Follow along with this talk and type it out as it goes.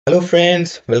Hello friends,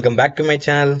 welcome back to my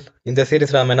channel. In the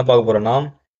series நாம என்ன பார்க்க போறோம்னா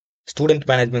student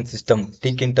management system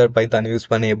TKinter Python use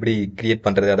பண்ணி எப்படி கிரியேட்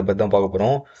பண்றது அதை பத்தி தான் பார்க்க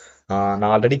போறோம்.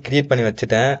 நான் ஆல்ரெடி கிரியேட் பண்ணி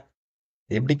வச்சுட்டேன்.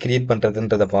 எப்படி கிரியேட்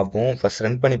பண்றதுன்றதை பார்ப்போம். ஃபர்ஸ்ட்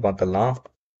ரன் பண்ணி பார்த்துடலாம்.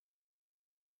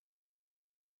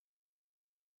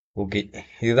 ஓகே,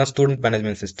 இதுதான் student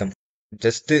management system.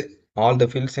 Just all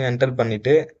the ஃபீல்ட்ஸையும் enter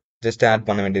பண்ணிட்டு ஜஸ்ட் ஆட்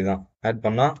பண்ண வேண்டியதுதான். ஆட்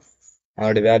பண்ணா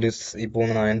அதோட வேல்யூஸ் இப்போ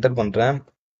வந்து நான் என்டர் பண்றேன்.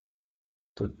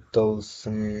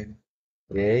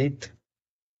 2008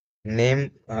 name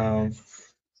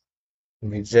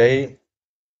Vijay,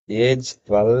 age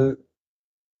 12,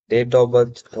 date of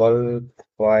birth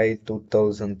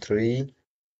 12/5/2003,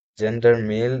 gender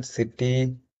male, city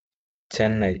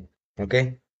Chennai. Okay,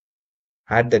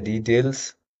 add the details.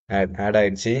 add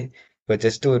ஆயிடுச்சு. இப்போ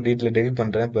ஜஸ்ட் ஒரு டீட்டெயில் டெலிட்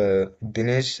பண்ணுறேன். இப்போ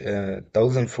தினேஷ்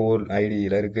 1004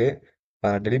 ஐடியில் இருக்கு.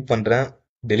 டெலிட் பண்ணுறேன்.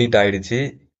 டெலிட் ஆயிடுச்சு.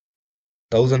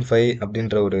 1005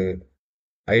 அப்படின்ற ஒரு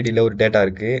ஐடியில் ஒரு டேட்டா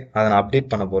இருக்கு. அதை நான் அப்டேட்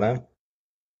பண்ண போகிறேன்.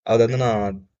 அது வந்து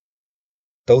நான்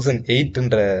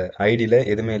 1008ன்ற ஐடியில்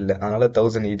எதுவுமே இல்லை, அதனால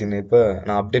 1018 இப்போ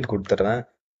நான் அப்டேட் கொடுத்துட்றேன்.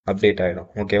 அப்டேட் ஆகிடும்.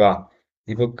 ஓகேவா?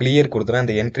 இப்போ கிளியர் கொடுத்துறேன்.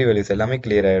 இந்த என்ட்ரி வேல்யூஸ் எல்லாமே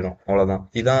கிளியர் ஆகிடும். அவ்வளோதான்.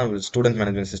 இதான் ஸ்டூடெண்ட்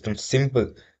மேனேஜ்மெண்ட் சிஸ்டம். சிம்பிள்.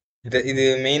 இது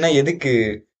மெயினாக எதுக்கு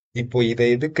இப்போ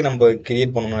இதை எதுக்கு நம்ம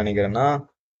கிரியேட் பண்ணணும்னு நினைக்கிறேன்னா,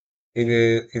 இது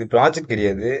இது ப்ராஜெக்ட்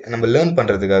கிடையாது, நம்ம லேர்ன்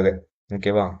பண்ணுறதுக்காக.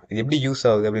 ஓகேவா? இது எப்படி யூஸ்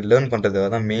ஆகுது அப்படி லேர்ன் பண்ணுறதுக்காக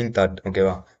தான் மெயின் தாட்.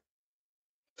 ஓகேவா?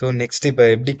 ஸோ நெக்ஸ்ட் இப்போ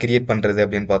எப்படி கிரியேட் பண்ணுறது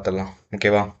அப்படின்னு பார்த்துடலாம்.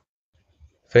 ஓகேவா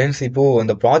ஃப்ரெண்ட்ஸ்? இப்போ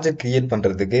இந்த ப்ராஜெக்ட் கிரியேட்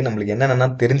பண்ணுறதுக்கு நம்மளுக்கு என்னென்னா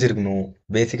தெரிஞ்சிருக்கணும்.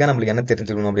 பேசிக்காக நம்மளுக்கு என்ன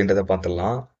தெரிஞ்சிருக்கணும் அப்படின்றத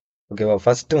பார்த்துடலாம். ஓகேவா?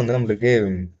 ஃபர்ஸ்ட் வந்து நம்மளுக்கு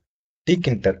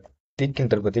TKinter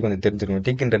பற்றி கொஞ்சம் தெரிஞ்சுக்கணும்.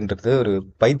 TKinterன்றது ஒரு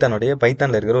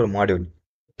பைத்தானில் இருக்கிற ஒரு மாடியூல்.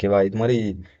 ஓகேவா? இது மாதிரி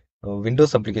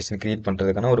விண்டோஸ் அப்ளிகேஷன் கிரியேட்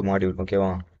பண்ணுறதுக்கான ஒரு மாடியூல்.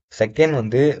 ஓகேவா? செகண்ட்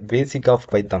வந்து basic of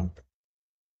Python.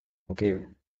 Okay,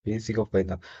 basic of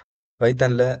Python.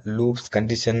 பைத்தானில் loops,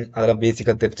 condition அதெல்லாம்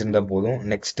பேசிக்காக தெரிஞ்சிருந்தா போதும்.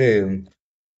 Next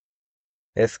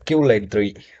SQLite 3.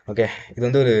 ஓகே, இது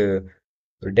வந்து ஒரு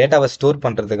டேட்டாவை ஸ்டோர்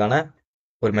பண்ணுறதுக்கான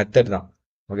ஒரு மெத்தட் தான்.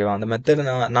 ஓகேவா? அந்த மெத்தட்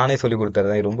நானே சொல்லி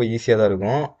கொடுத்துறேன். ரொம்ப ஈஸியாக தான்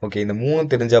இருக்கும். ஓகே, இந்த 3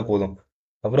 தெரிஞ்சால் போதும்.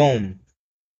 அப்புறம்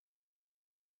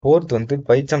ஃபோர்த் வந்து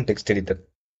பைச்சாம் டெக்ஸ்ட் எடிட்டர்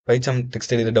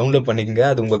டவுன்லோட் பண்ணிக்கங்க.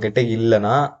 அது உங்ககிட்ட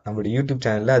இல்லைன்னா நம்மளோட யூடியூப்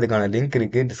சேனலில் அதுக்கான லிங்க்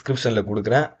இருக்குது, டிஸ்கிரிப்ஷனில்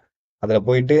கொடுக்குறேன். அதில்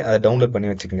போயிட்டு அதை டவுன்லோட் பண்ணி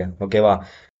வச்சுக்கோங்க. ஓகேவா?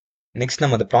 நெக்ஸ்ட்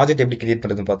நம்ம அந்த ப்ராஜெக்ட் எப்படி கிரியேட்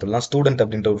பண்ணுறதுன்னு பார்த்துடலாம். ஸ்டூடெண்ட்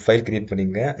அப்படின்ற ஒரு ஃபைல் கிரியேட்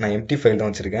பண்ணிக்கங்க. நான் எம்டி ஃபைல் தான்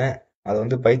வச்சுருக்கேன். அதை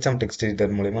வந்து பைச்சாம் டெக்ஸ்ட்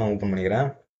எடிட்டர் மூலமா ஓப்பன் பண்ணிக்கிறேன்.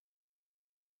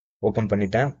 ஓப்பன்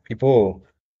பண்ணிட்டேன். இப்போ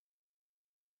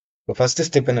ஃபர்ஸ்ட்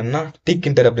ஸ்டெப் என்னன்னா,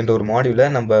 TKinter அப்படின்ற ஒரு மாடியூலை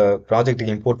நம்ம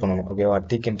ப்ராஜெக்ட்டுக்கு இம்போர்ட் பண்ணணும். ஓகேவா?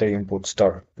 TKinter இம்போர்ட்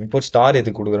ஸ்டார்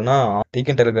எதுக்கு கொடுக்குறேன்னா,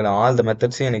 TKinter இருக்கிற ஆல் த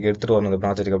மெத்தட்ஸையும் எனக்கு எடுத்துகிட்டு வரணும் அந்த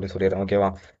ப்ராஜெக்ட் அப்படின்னு சொல்லிடுறேன். ஓகேவா?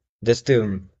 ஜஸ்ட்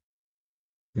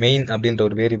மெயின் அப்படின்ற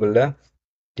ஒரு வேரியபிளில்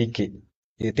டிகே,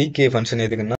 இது டிகே ஃபங்க்ஷன்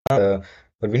எதுக்குன்னா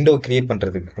ஒரு விண்டோ கிரியேட்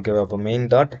பண்ணுறதுக்கு. ஓகேவா? அப்போ main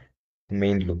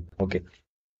loop. Okay,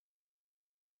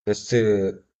 just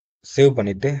save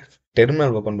பண்ணிவிட்டு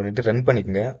டெர்மினல் ஓப்பன் பண்ணிவிட்டு ரன்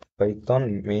பண்ணிக்கோங்க. Python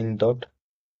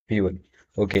main.py.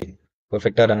 ஓகே,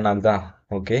 பர்ஃபெக்டாக ரன் ஆகுதா?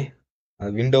 ஓகே,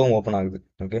 அது விண்டோவும் ஓப்பன் ஆகுது.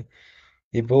 ஓகே,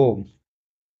 இப்போ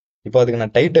அதுக்கு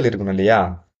நான் டைட்டில் இருக்கணும் இல்லையா?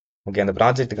 ஓகே, அந்த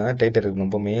ப்ராஜெக்ட்டுக்கான டைட்டில்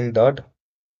இருக்கணும். இப்போ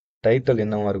டைட்டில்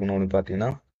என்னவா இருக்கணும்னு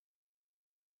பார்த்தீங்கன்னா,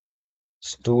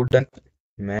 student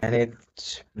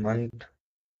management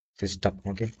system.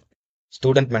 Okay,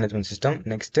 student management system.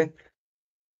 Next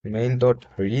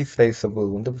main.resizable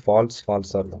வந்து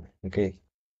ஃபால்ஸாக இருக்கும். ஓகே,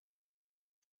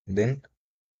 தென்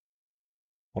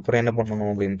அப்புறம் என்ன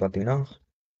பண்ணணும் அப்படின்னு பார்த்தீங்கன்னா,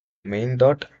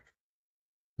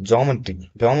 ஜாமெட்ரி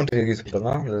யூஸ்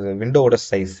பண்ணுறதுனா விண்டோவோட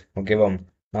சைஸ். ஓகேவா?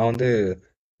 நான் வந்து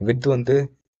வித் வந்து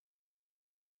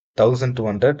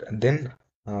 1200, தென்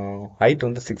ஹைட்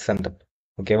வந்து 600.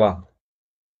 ஓகேவா?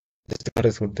 ஜஸ்ட்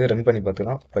கொடுத்து ரன் பண்ணி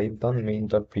பார்த்துக்கலாம். Python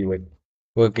main.py.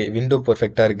 ஓகே, விண்டோ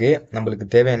பர்ஃபெக்டாக இருக்குது. நம்மளுக்கு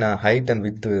தேவையான ஹைட் அண்ட்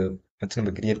வித் வச்சு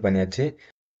நம்ம கிரியேட் பண்ணியாச்சு.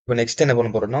 இப்போ நெக்ஸ்ட் என்ன பண்ண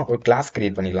போகிறோம்னா, ஒரு கிளாஸ்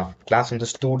கிரியேட் பண்ணிக்கலாம். கிளாஸ் வந்து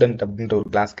ஸ்டூடெண்ட் அப்படின்ற ஒரு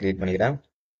கிளாஸ் கிரியேட் பண்ணிக்கிறேன்.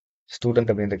 இந்த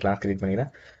ஸ்டூடெண்ட் அப்படின்ற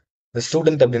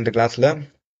கிளாஸில்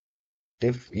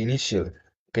இனிஷியல்.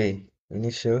 Okay,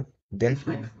 initial. தென்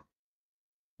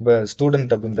இப்போ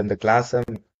ஸ்டூடெண்ட் அப்படின்ற இந்த கிளாஸை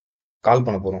கால்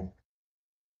பண்ண போகிறோம்.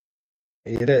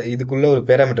 இதுக்குள்ள ஒரு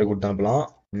பேராமீட்டர் கொடுத்து அனுப்பலாம்.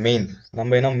 மெயின்,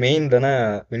 நம்ம ஏன்னா மெயின் தானே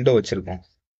விண்டோ வச்சுருக்கோம்.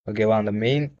 ஓகேவா? அந்த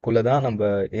மெயின்குள்ளே தான் நம்ம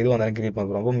எதுவும் வந்தாலும் கிரியேட் பண்ண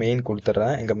போகிறோம். அப்போ மெயின்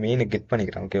கொடுத்துட்றேன். எங்கள் மெயினை கெட்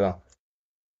பண்ணிக்கிறேன். ஓகேவா?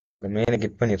 இந்த மெயினை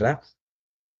கெட் பண்ணிடுறேன்.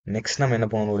 நெக்ஸ்ட் நம்ம என்ன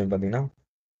பண்ணணும் அப்படின்னு பார்த்தீங்கன்னா,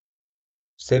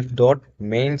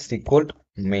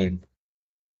 self.main.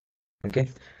 ஓகே,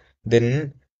 தென்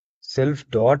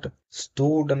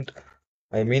self.student,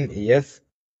 s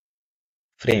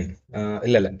frame.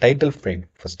 இல்லை title frame.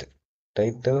 First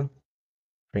title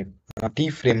frame D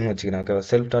ஃப்ரேம்னு வச்சுக்கிறேன். Okay,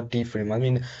 self.t frame. ஐ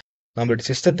மீன் நம்மளோட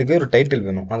சிஸ்டத்துக்கு ஒரு டைட்டில்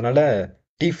வேணும். அதனால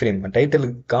டி ஃப்ரேம்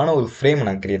டைட்டிலுக்கான ஒரு ஃப்ரேம்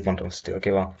நான் கிரியேட் பண்றேன் ஃபர்ஸ்ட்.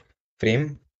 ஓகேவா? ஃப்ரேம்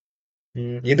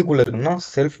எதுக்குள்ள இருக்கணும்னா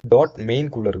செல்ஃப் டாட்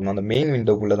மெயின்குள்ள இருக்கணும். அந்த மெயின்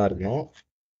விண்டோக்குள்ள தான் இருக்கணும்.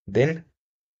 தென்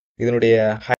இதனுடைய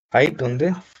ஹைட் வந்து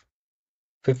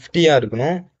 50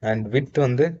 இருக்கணும். அண்ட் வித்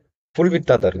வந்து ஃபுல்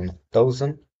வித்தா தான் இருக்கணும்.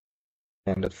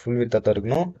 1000 ஃபுல் வித்தா தான்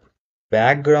இருக்கணும்.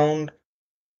 பேக்ரவுண்ட்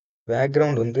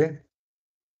பேக்ரவுண்ட் வந்து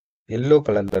எல்லோ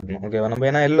கலர்ல இருக்கணும். ஓகேவா? நம்ம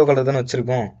ஏன்னா எல்லோ கலர் தானே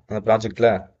வச்சிருக்கோம் அந்த ப்ராஜெக்ட்ல,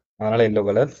 அதனால yellow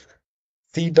colour.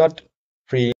 C dot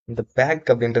free இந்த பேக்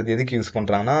அப்படின்றது எதுக்கு யூஸ்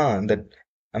பண்றாங்கன்னா, இந்த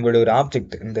நம்மளுடைய ஒரு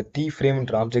ஆப்ஜெக்ட், இந்த டி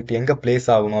ஃப்ரேம்ன்ற ஆப்ஜெக்ட் எங்க பிளேஸ்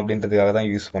ஆகணும் அப்படின்றதுக்காக தான்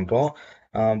யூஸ் பண்றோம்.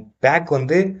 பேக்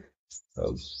வந்து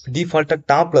டிஃபால்ட்டா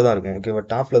டாப்ல தான் இருக்கும். ஓகேவா?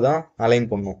 டாப்ல தான் அலைன்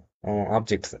பண்ணும்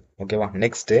ஆப்ஜெக்ட்ஸ். ஓகேவா?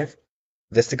 நெக்ஸ்ட்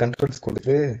ஜஸ்ட் கண்ட்ரோல்ஸ்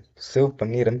கொடுத்து சேவ்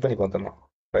பண்ணி ரன் பண்ணி பார்த்துடலாம்.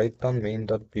 Python main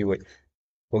dot BY.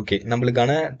 Okay,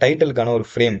 நம்மளுக்கான டைட்டிலுக்கான ஒரு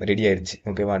ஃப்ரேம் ரெடி ஆயிடுச்சு.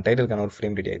 ஓகேவா? டைட்டிலுக்கான ஒரு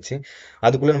ஃப்ரேம் ரெடி ஆயிடுச்சு.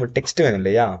 அதுக்குள்ள நம்ம டெக்ஸ்ட் வேணும்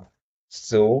இல்லையா?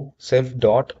 So self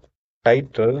dot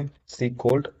title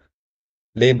சீக்வல்ட்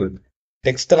label.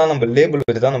 Text எல்லாம் நம்ம லேபிள்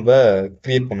வச்சு தான் நம்ம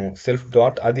கிரியேட் பண்ணுவோம். செல்ஃப்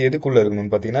டாட் அது எதுக்குள்ள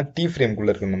இருக்கணும்னு பார்த்தீங்கன்னா டி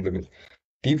ஃப்ரேம்குள்ள இருக்கணும். நம்மளுக்கு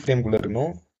டி ஃப்ரேம்குள்ள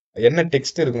இருக்கணும். என்ன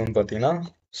டெக்ஸ்ட் இருக்கணும்னு பார்த்தீங்கன்னா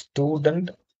ஸ்டூடெண்ட்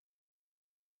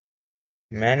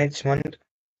மேனேஜ்மெண்ட்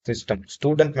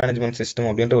சிஸ்டம்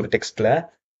அப்படின்ற ஒரு டெக்ஸ்ட்ல.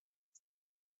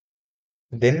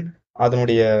 தென்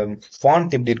அதனுடைய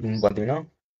ஃபாண்ட் எப்படி இருக்குன்னு பார்த்தீங்கன்னா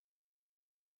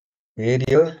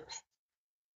Ariel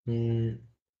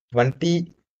 20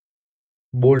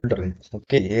 bolt.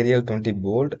 Okay, Ariel 20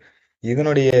 bolt.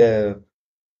 இதனுடைய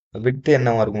வித்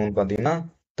என்னவா இருக்கணும்னு பார்த்தீங்கன்னா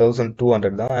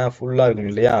 1200 தான். ஃபுல்லாக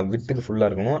இருக்கணும் இல்லையா? வித்துக்கு ஃபுல்லாக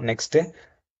இருக்கணும். நெக்ஸ்ட்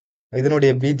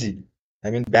இதனுடைய பிஜி ஐ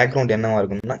மீன் பேக்ரவுண்ட் என்னவா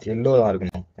இருக்கணும்னா எல்லோ தான்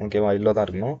இருக்கணும். ஓகேவா? எல்லோ தான்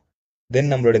இருக்கணும்.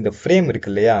 தென் நம்மளோட இந்த ஃப்ரேம்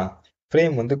இருக்கு இல்லையா?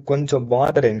 ஃப்ரேம் வந்து கொஞ்சம்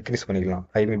பார்டரை இன்க்ரீஸ் பண்ணிக்கலாம்.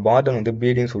 ஐ மீன் பார்டர் வந்து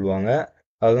பீடின்னு சொல்லுவாங்க.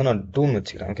 அது வந்து நான் டூன்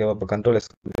வச்சுக்கிறேன். ஓகேவா? இப்போ கண்ட்ரோல்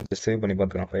சேவ் பண்ணி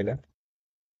பார்த்துக்கலாம் ஃபைல.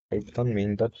 Python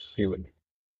main dot BY.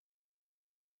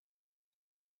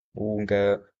 உங்க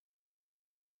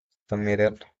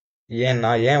மிரர்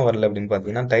ஏன் வரல அப்படின்னு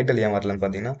பார்த்தீங்கன்னா, டைட்டில் ஏன் வரலன்னு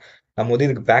பார்த்தீங்கன்னா, நம்ம வந்து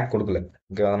இதுக்கு பேக் கொடுக்கல.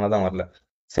 ஓகே, அதனால தான் வரல.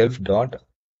 Self dot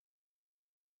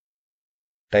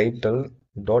title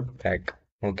dot back.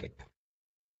 Okay,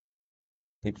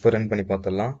 இப்போ ரன் பண்ணி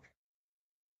பார்த்துடலாம்.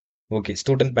 ஓகே,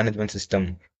 ஸ்டூடெண்ட் மேனேஜ்மெண்ட் சிஸ்டம்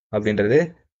அப்படின்றது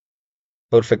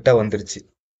பர்ஃபெக்டாக வந்துருச்சு.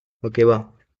 ஓகேவா?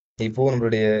 இப்போ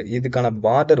நம்மளுடைய இதுக்கான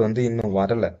பார்டர் வந்து இன்னும்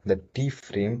வரல. இந்த டி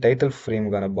ஃப்ரேம் டைட்டில்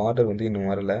ஃப்ரேமுக்கான பார்டர் வந்து இன்னும்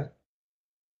வரல.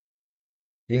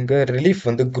 இங்க ரிலீஃப்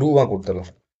வந்து குரூவா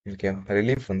கொடுத்துடலாம். ஓகே,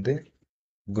 ரிலீஃப் வந்து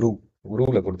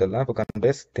குரூவ்ல கொடுத்துடலாம். இப்போ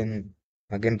contest then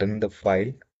again run the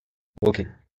file. Okay,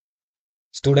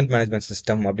 student management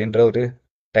system அப்படின்ற ஒரு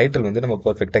டைட்டில் வந்து நம்ம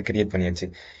பர்ஃபெக்டாக கிரியேட் பண்ணியாச்சு.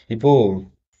 இப்போ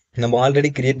நம்ம ஆல்ரெடி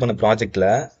கிரியேட் பண்ண ப்ராஜெக்ட்ல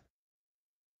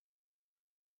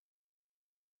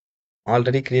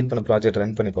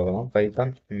ரன் பண்ணி பார்க்கலாம்.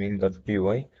 Python main dot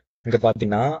BY. இங்க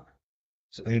பார்த்தீங்கன்னா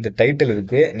இந்த டைட்டில்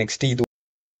இருக்கு. நெக்ஸ்ட்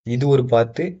இது ஒரு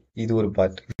பார்ட்டு, இது ஒரு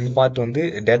பார்ட். இந்த பார்ட் வந்து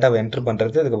டேட்டாவை என்டர்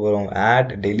பண்றது, அதுக்கப்புறம்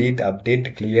ஆட் டெலீட் அப்டேட்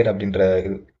கிளியர் அப்படின்ற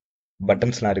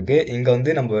பட்டன்ஸ்லாம் இருக்கு. இங்க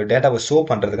வந்து நம்ம டேட்டாவை ஷோ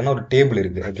பண்றதுக்கான ஒரு டேபிள்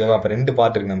இருக்கு. ஓகேவா? அப்ப 2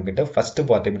 பார்ட் இருக்கு நம்ம கிட்ட. ஃபர்ஸ்ட்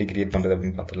பார்ட் எப்படி கிரியேட் பண்றது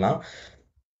அப்படின்னு பார்த்துடலாம்.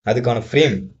 அதுக்கான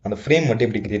ஃப்ரேம், அந்த ஃப்ரேம் மட்டும்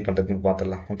எப்படி கிரியேட் பண்றதுன்னு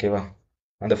பார்த்துடலாம். ஓகேவா?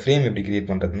 அந்த ஃப்ரேம் எப்படி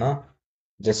கிரியேட் பண்றதுன்னா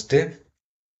ஜஸ்ட்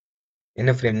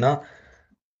என்ன ஃப்ரேம்னா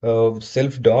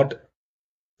செல்ஃப் டாட்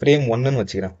ஃப்ரேம் ஒன்னு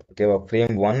வச்சுக்கிறேன். ஓகேவா?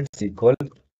 ஃப்ரேம் ஒன் ஈக்குவல்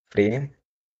ஃப்ரேம்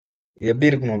எப்படி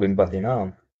இருக்கணும் அப்படின்னு பார்த்தீங்கன்னா,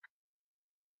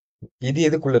 இது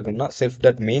எதுக்குள்ள இருக்கணும்னா செல்ஃப்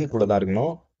டாட் மெயின்குள்ள தான்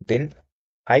இருக்கணும். தென்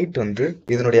ஹைட் வந்து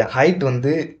இதனுடைய ஹைட்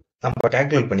வந்து நம்ம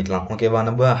கால்குலேட் பண்ணிக்கலாம். ஓகேவா?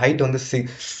 நம்ம ஹைட் வந்து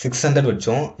 600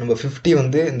 வச்சோம். நம்ம 50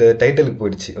 வந்து இந்த டைட்டிலுக்கு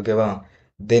போயிடுச்சு. ஓகேவா?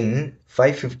 தென்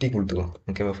 550 கொடுத்துக்கலாம்.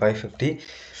 ஓகேவா? 550.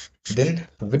 தென்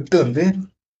வித் வந்து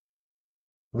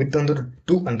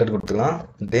 200 கொடுத்துக்கலாம்.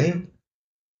 தென்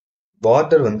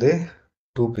பார்டர் வந்து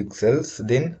 2 பிக்சல்ஸ்.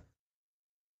 தென்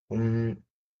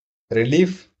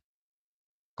ரிலீஃப்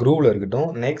குரூவ்ல இருக்கட்டும்.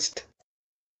 நெக்ஸ்ட்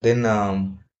தென்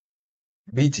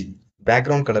பிஜி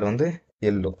பேக்ரவுண்ட் கலர் வந்து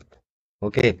எல்லோ.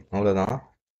 ஓகே, அவ்வளோதான்.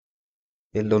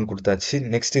 எல்லோன்னு கொடுத்தாச்சு.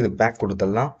 நெக்ஸ்ட் இது பேக்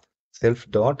கொடுத்துடலாம். Self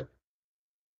dot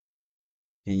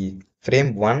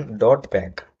frame one dot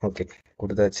back. Okay,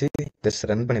 கொடுத்தாச்சு. ஜஸ்ட்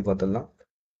ரன் பண்ணி பார்த்துடலாம்.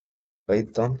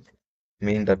 Python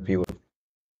main dot BY.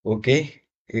 Okay,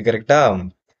 இது கரெக்டா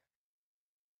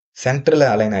சென்டர்ல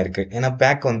அலைன் ஆயிருக்கு. ஏன்னா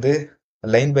பேக் வந்து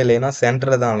லைன் பை லைனா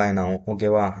சென்டர்ல தான் அலைன் ஆகும்.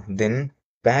 ஓகேவா? தென்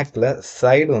பேக்ல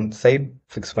சைடு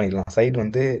ஃபிக்ஸ் பண்ணிக்கலாம். சைடு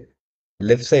வந்து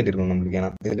லெஃப்ட் சைடு இருக்கணும் நம்மளுக்கு. ஏன்னா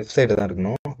இது லெஃப்ட் சைடு தான்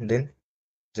இருக்கணும். தென்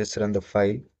just run the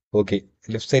file. Okay,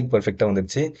 left side பர்ஃபெக்டா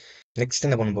வந்துருச்சு. நெக்ஸ்ட்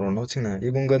என்ன பண்ண போறோம்னு வச்சுங்க,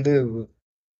 இவங்க வந்து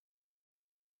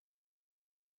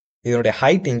இதனுடைய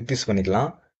ஹைட் இன்க்ரீஸ் பண்ணிக்கலாம்.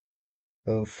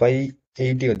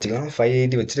 580 வச்சுக்கலாம்.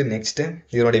 580 வச்சுட்டு நெக்ஸ்ட்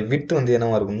இதனுடைய வித் வந்து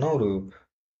என்னவா இருக்கும்னா ஒரு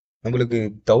நம்மளுக்கு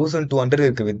 1200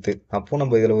 இருக்கு வித்து. அப்போ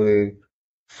நம்ம இதுல ஒரு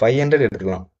 500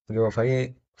 எடுத்துக்கலாம். ஓகேவா?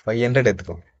 500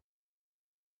 எடுத்துக்கலாம்.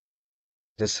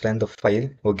 Just run the file.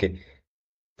 Okay,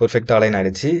 perfect align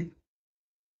ஆயிடுச்சு.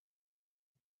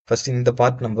 ஃபர்ஸ்ட் இந்த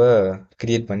பார்ட் நம்ம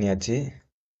கிரியேட் பண்ணியாச்சு.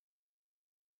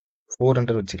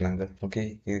 400 வச்சுக்கலாங்க. ஓகே,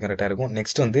 இது கரெக்டாக இருக்கும்.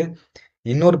 நெக்ஸ்ட் வந்து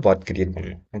இன்னொரு பார்ட் கிரியேட்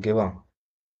பண்ணணும். ஓகேவா?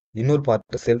 இன்னொரு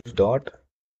part self dot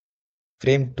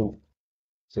frame 2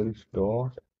 self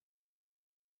dot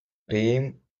frame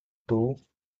 2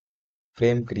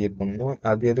 frame create பண்ணணும்.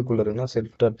 அது எதுக்குள்ள இருக்குன்னா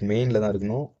செல்ஃப் டாட் மெயினில் தான்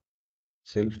இருக்கணும்.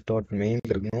 செல்ஃப் டாட்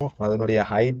மெயினில் இருக்கணும். அதனுடைய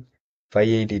ஹைட்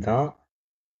 580 தான்.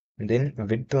 தென்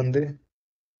வித் வந்து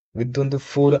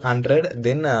 400.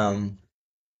 தென்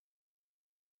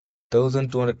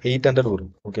 1200 800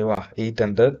 வரும். ஓகேவா?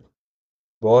 800.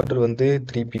 பார்டர் வந்து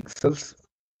 3 பிக்சல்ஸ்,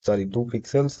 சாரி 2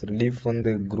 பிக்சல்ஸ். ரிலீஃப்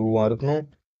வந்து க்ரூவாக இருக்கணும்.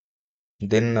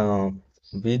 தென்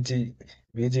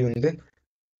பிஜி வந்து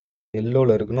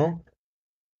எல்லோவில் இருக்கணும்.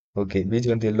 ஓகே, பிஜி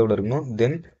வந்து எல்லோவில் இருக்கணும்.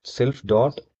 தென் self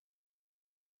dot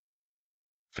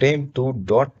frame 2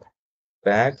 dot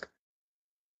back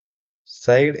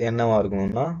side என்னவா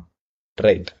இருக்கணும்னா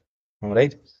ரைட்.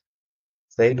 ரைட்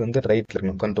சைடு வந்து ரைட்ல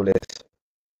இருக்கணும். Control S.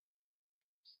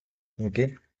 Okay,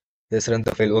 S run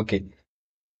the file. Okay,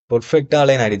 பர்ஃபெக்டாக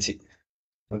அலைன் ஆயிடுச்சு.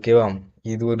 ஓகேவா?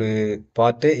 இது ஒரு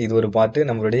பார்ட்டு, இது ஒரு பார்ட்டு,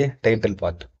 நம்மளுடைய டைட்டில்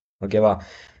பார்ட். ஓகேவா?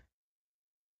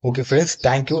 Okay friends,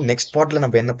 thank you. நெக்ஸ்ட் பார்ட்டில்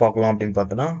நம்ம என்ன பார்க்கலாம் அப்படின்னு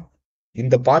பார்த்தோன்னா,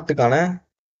 இந்த பார்ட்டுக்கான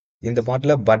இந்த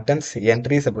பார்ட்டில் பட்டன்ஸ்,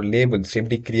 என்ட்ரிஸ், அப்புறம் லேபிள்ஸ்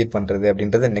எப்படி கிரியேட் பண்ணுறது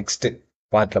அப்படின்றத நெக்ஸ்ட்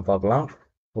பார்ட்டில் பார்க்கலாம்.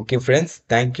 Okay friends,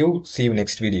 thank you. see you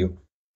next video.